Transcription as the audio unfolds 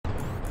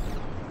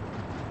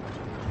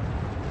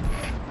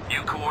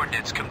New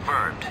coordinates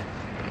confirmed.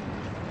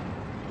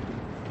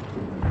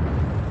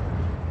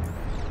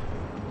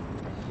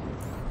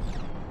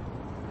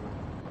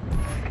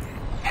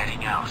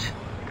 Heading out.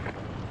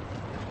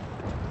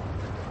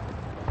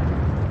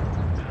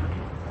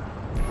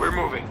 We're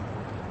moving.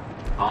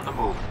 On the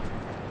move.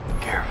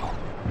 Careful.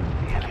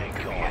 The enemy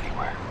could be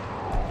anywhere.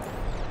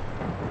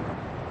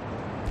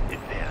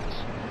 Advance.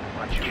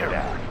 Watch your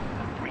back.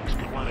 Freaks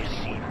could want to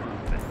see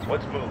movement.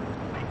 Let's move.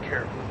 Be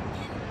careful.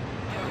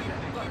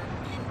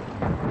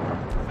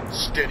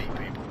 Steady,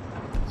 people.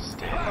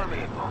 Steady,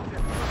 people.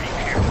 Be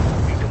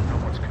careful. We don't know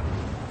what's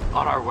coming.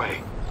 On our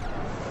way.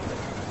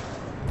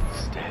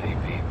 Steady,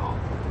 people.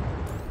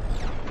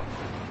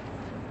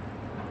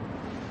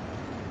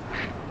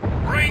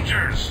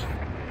 Rangers!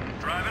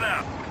 Driving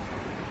out.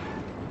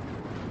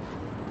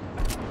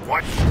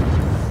 What?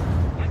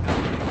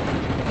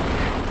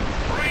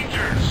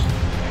 Rangers!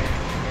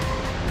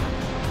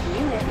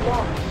 Unit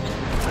lost.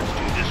 Let's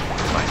do this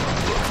one by the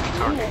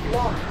book. Unit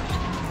lost.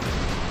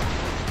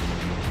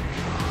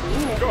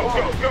 Unit Go, lost.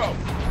 go, go!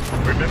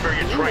 Remember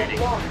your Unit training.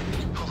 lost.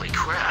 Holy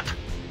crap.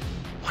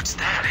 What's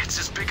that? It's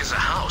as big as a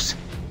house.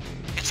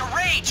 It's a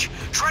rage!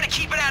 Try to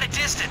keep it at a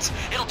distance.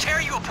 It'll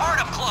tear you apart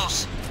up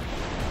close.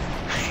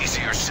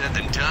 Easier said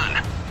than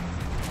done.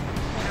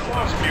 Kill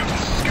those mutant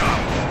scum!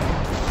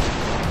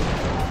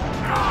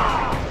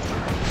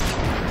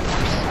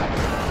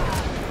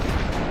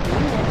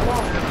 Unit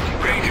lost.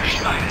 Ranger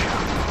sighted.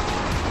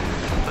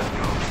 Let's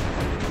go.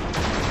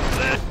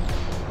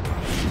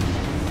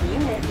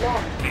 Unit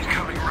lost.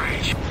 Incoming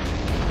rage.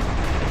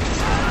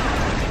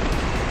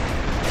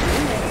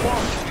 Unit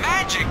lost.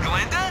 Magic,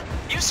 Glinda!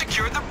 You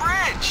secured the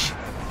bridge!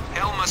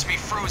 Hell must be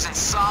frozen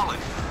solid.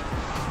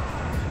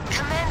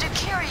 Commander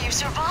Kira, you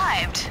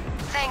survived.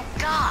 Thank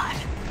God.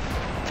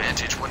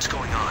 Vantage, what's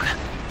going on?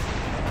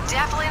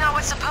 Definitely not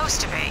what's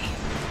supposed to be.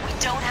 We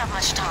don't have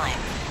much time.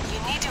 You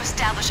need to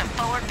establish a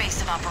forward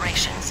base of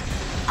operations.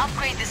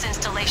 Upgrade this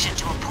installation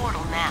to a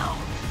portal now.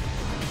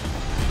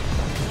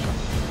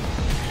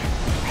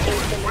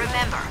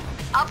 Remember,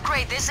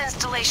 upgrade this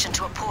installation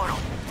to a portal.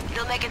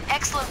 It'll make an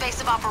excellent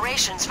base of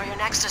operations for your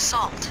next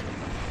assault.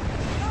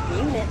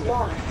 Unit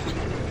lost.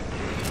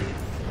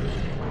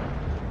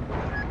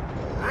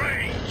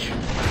 Rage!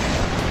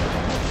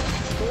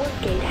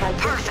 Warp gate has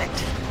been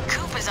Perfect.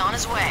 Coop is on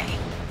his way.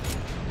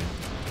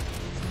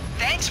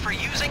 Thanks for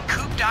using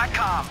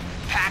Coop.com.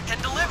 Packed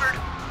and delivered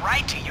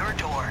right to your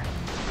door.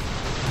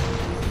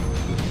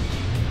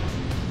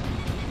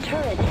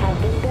 turret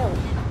has been built.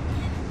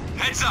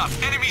 Heads up!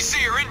 Enemy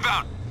seer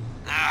inbound!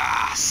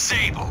 Ah,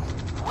 Sable!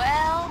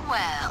 Well,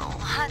 well,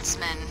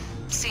 Huntsman.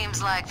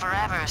 Seems like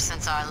forever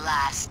since our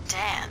last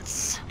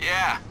dance.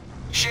 Yeah.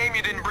 Shame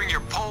you didn't bring your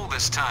pole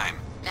this time.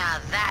 Now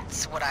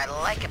that's what I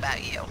like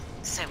about you.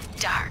 So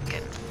dark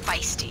and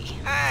feisty.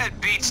 It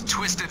beats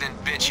twisted and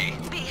bitchy.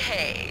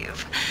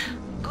 Behave.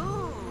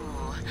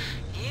 Ooh,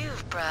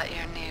 you've brought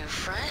your new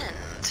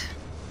friend.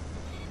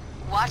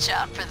 Watch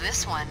out for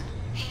this one.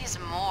 He's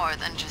more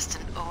than just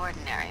an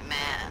ordinary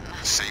man.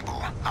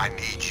 Sable, I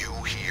need you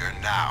here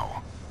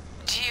now.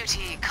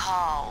 Duty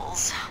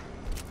calls.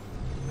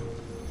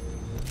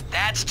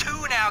 That's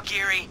two now,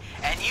 Geary.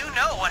 And you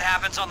know what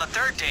happens on the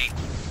third date.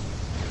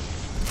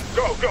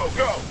 Go, go,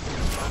 go!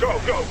 Go,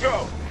 go,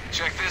 go!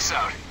 Check this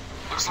out.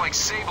 Looks like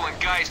Sable and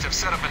Geist have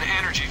set up an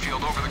energy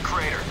field over the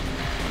crater.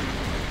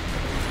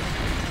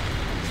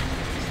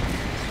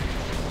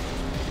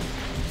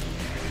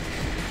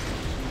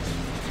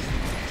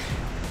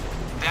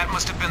 That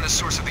must have been the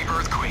source of the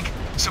earthquake.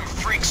 Some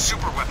freak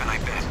superweapon, I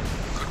bet.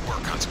 Good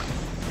work, Huntsman.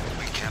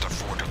 We can't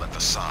afford to let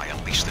the Psy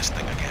unleash this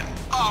thing again.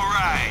 All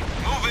right,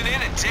 moving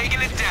in and taking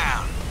it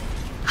down.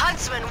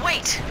 Huntsman,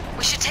 wait!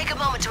 We should take a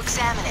moment to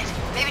examine it.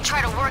 Maybe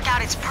try to work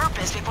out its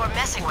purpose before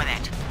messing with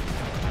it.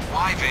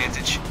 Why,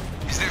 Vantage?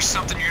 Is there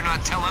something you're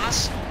not telling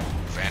us?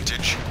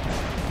 Vantage?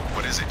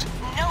 What is it?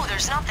 No,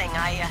 there's nothing.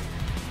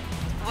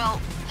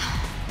 Well,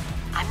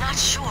 I'm not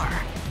sure.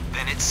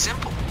 Then it's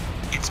simple.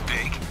 It's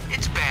big,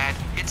 it's bad,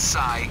 it's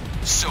Psy,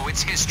 so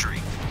it's history.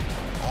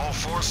 All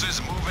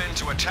forces move in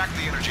to attack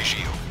the energy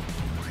shield.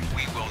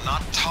 We will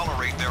not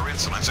tolerate their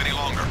insolence any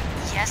longer.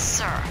 Yes,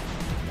 sir.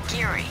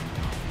 Geary,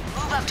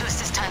 move up to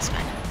assist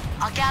Huntsman.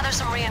 I'll gather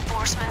some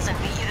reinforcements and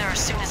meet you there as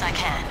soon as I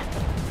can.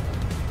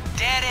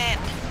 Dead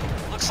end.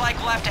 Looks like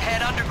we'll have to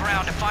head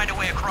underground to find a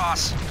way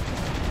across.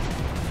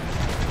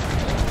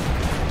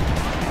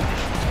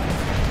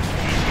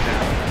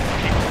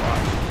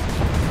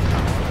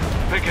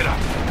 Pick it up.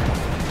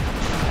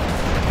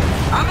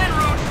 I'm en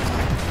route.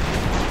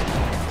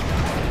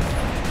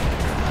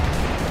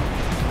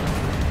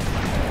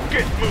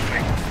 Get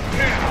moving!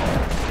 Now!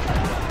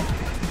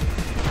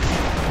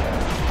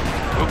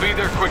 We'll be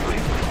there quickly.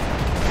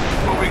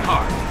 Moving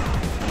hard.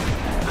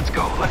 Let's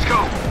go, let's go!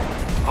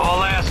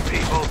 All ass,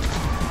 people!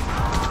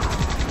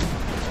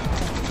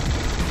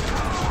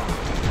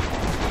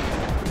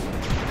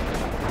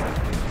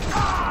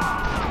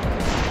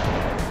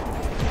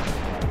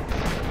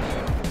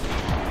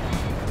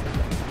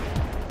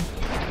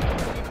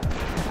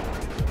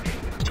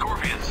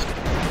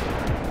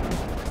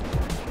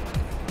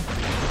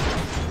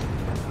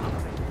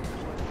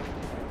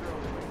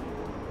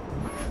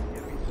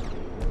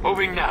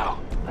 Moving now.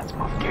 Let's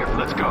move carefully.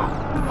 Let's go.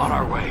 On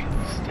our way.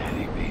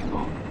 Steady,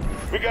 people.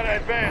 We gotta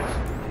advance.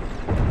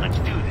 Let's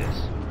do this.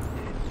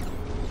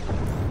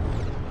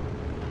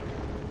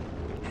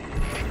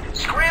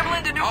 Scramble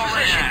into new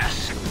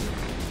position.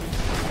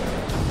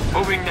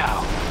 Moving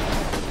now.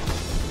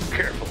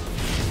 Careful.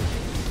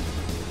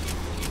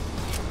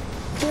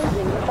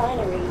 Building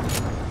refinery.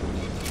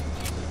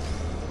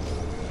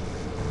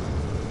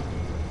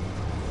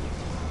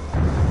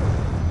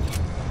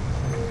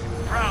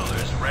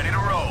 Prowlers ready to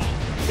roll.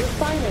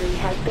 Refinery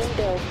has been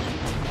built.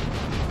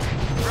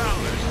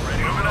 Prowlers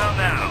ready to roll. Moving out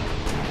now.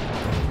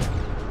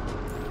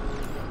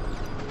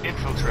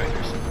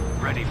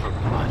 Infiltrators. Ready for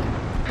blood.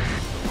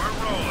 We're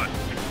rolling.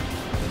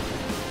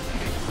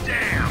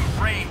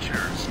 Damn,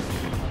 Rangers.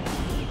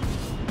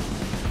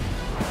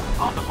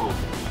 On the move.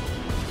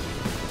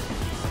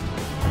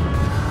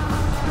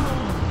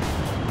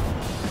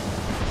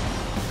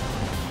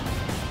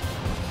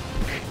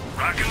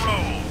 Rock and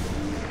roll.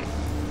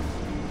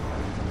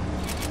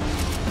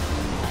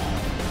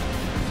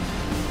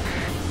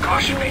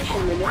 Caution, people.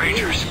 Population limit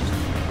Rangers. reached.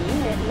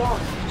 Unit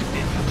lost.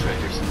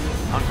 Infiltrators.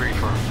 Hungry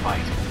for a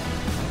fight.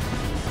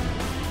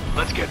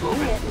 Let's get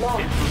moving. Unit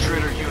lost.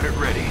 Infiltrator unit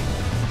ready.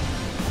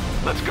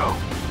 Let's go.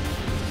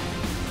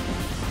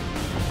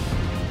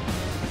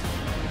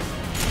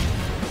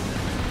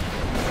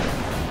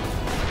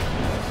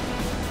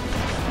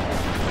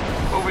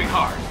 Moving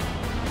hard.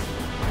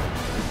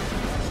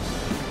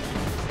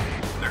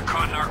 They're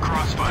caught in our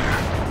crossfire.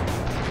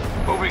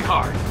 Moving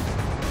hard.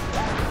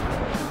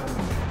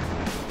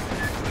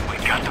 We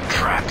got them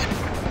trapped.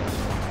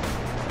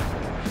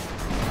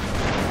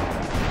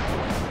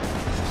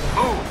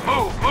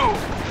 Move!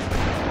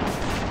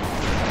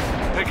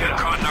 Pick it They're up.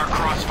 caught in our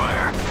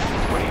crossfire.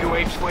 What are you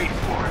apes waiting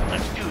for?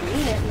 Let's do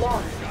this. Unit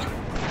lost.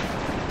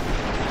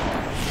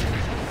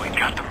 We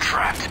got them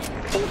trapped.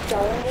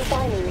 Installing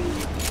refinery.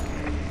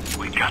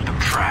 We got them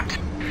trapped.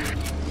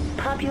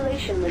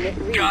 Population limit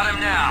reached. Got him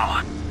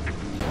now.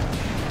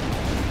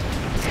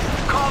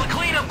 Call the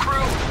cleanup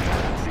crew.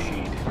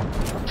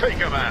 Take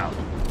them out.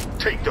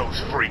 Take those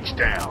freaks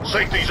down.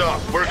 Safety's up.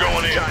 We're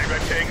going in. Time to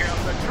take out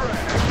the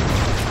trash.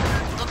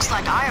 Looks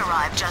like I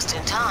arrived just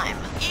in time.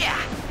 Yeah,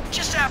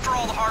 just after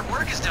all the hard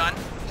work is done.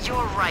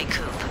 You're right,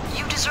 Coop.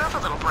 You deserve a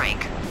little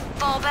break.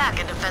 Fall back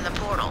and defend the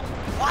portal.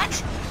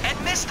 What? And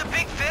miss the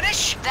big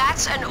finish?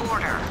 That's an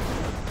order.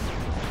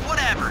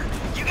 Whatever.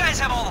 You guys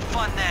have all the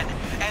fun then,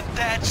 and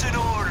that's an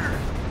order.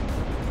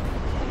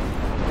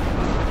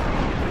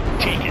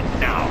 Take it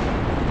now.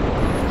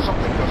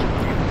 Something doesn't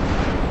feel.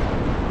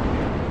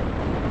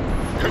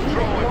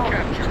 Control and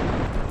capture.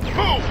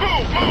 Move!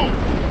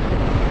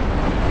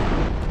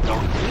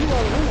 You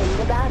are winning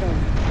the battle.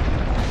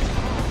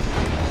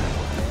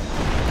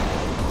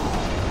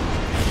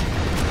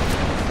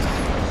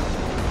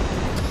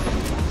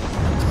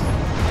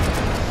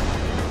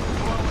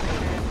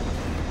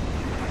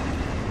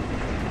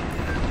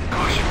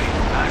 Caution me.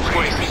 Time's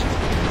wasting.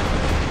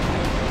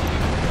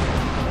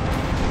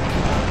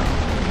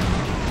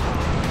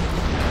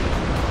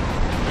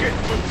 Get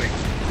moving.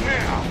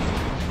 Now.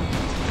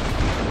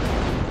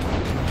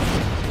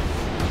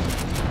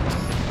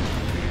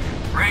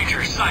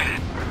 Ranger sighted.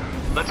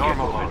 Let's get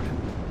moving.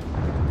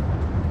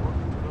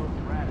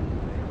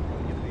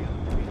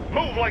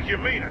 Move like you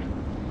mean it.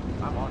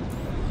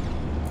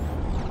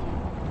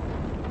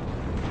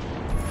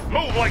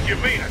 Move like you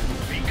mean it.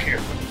 Be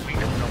careful. We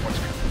don't know what's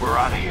coming. We're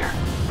out of here.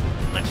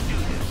 Let's do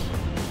this.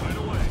 Right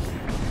away.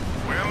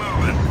 We're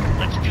moving.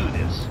 Let's do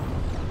this.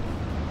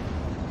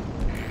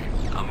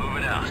 I'm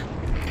moving out.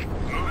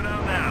 Moving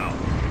out now.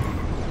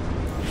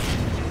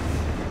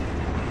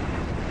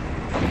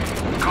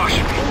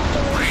 Caution me.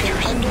 Installation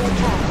Rangers. under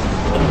attack.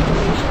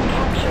 Installation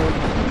captured.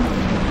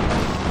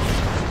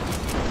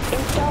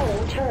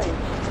 Installing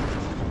turrets.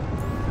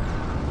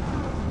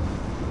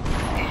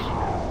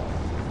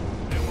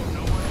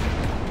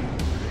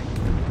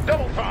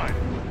 Double time.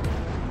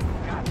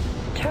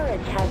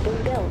 Turrets have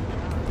been built.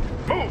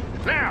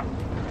 Move now.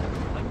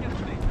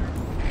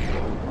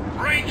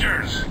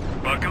 Rangers.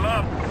 Buckle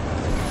up.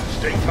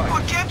 Stay tight.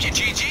 What kept you,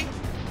 Gigi?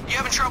 You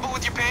having trouble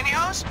with your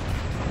pantyhose?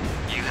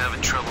 You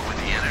having trouble with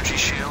the energy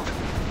shield?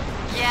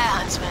 Yeah,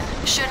 Huntsman.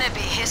 Shouldn't it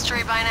be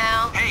history by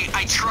now? Hey,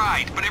 I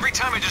tried, but every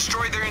time I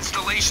destroyed their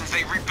installations,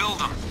 they rebuild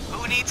them.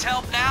 Who needs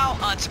help now,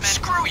 Huntsman?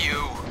 Screw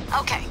you.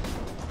 Okay.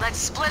 Let's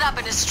split up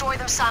and destroy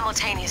them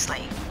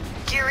simultaneously.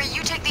 Geary,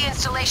 you take the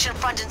installation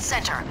front and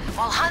center,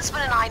 while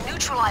Huntsman and I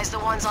neutralize the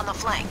ones on the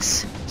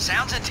flanks.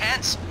 Sounds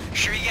intense.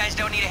 Sure you guys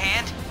don't need a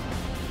hand?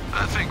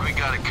 I think we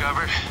got it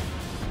covered.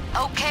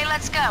 Okay,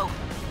 let's go.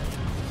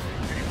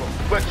 People,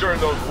 let's earn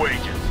those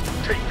wages.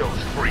 Take those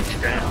freaks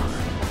down.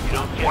 You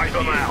don't get Wipe to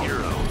them be a out.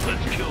 hero.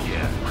 Let's kill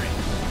them.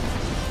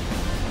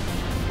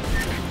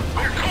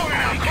 They're calling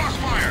out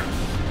crossfire.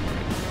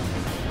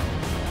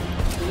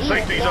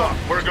 Safety's up.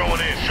 We're going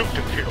in. Shoot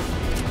to kill.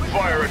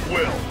 Fire at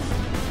will.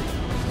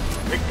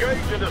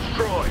 Engage and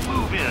destroy.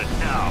 Move in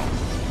now.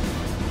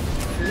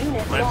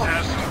 Unit Let's lost.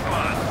 have some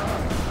fun.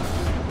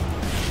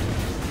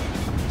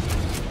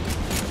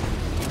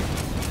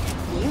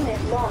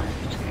 Unit lost.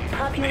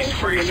 Population These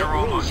freaks limit are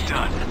almost reached.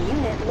 done.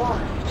 Unit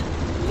lost.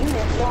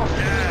 Unit lost.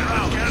 Yeah,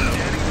 let's get him.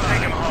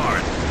 Take him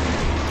hard.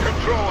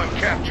 Control and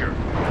capture.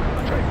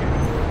 Take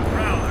it.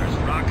 Prowlers,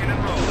 rocking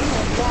and rolling.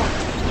 Unit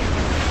lost.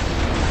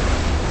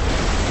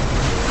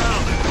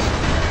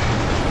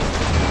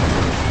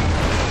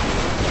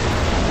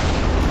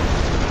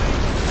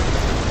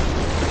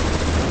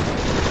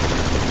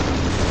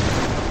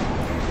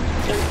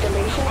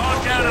 Installation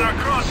Locked down in our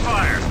captured.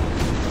 crossfire.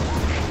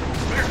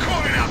 They're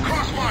calling out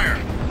crossfire.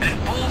 At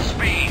full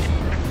speed.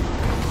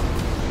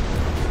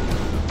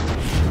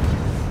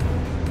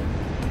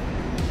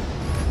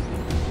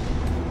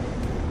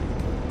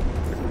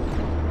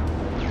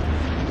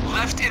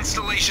 Left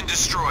installation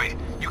destroyed.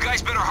 You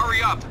guys better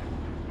hurry up.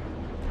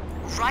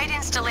 Right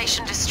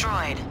installation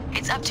destroyed.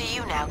 It's up to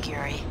you now,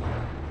 Geary.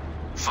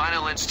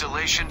 Final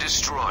installation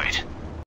destroyed.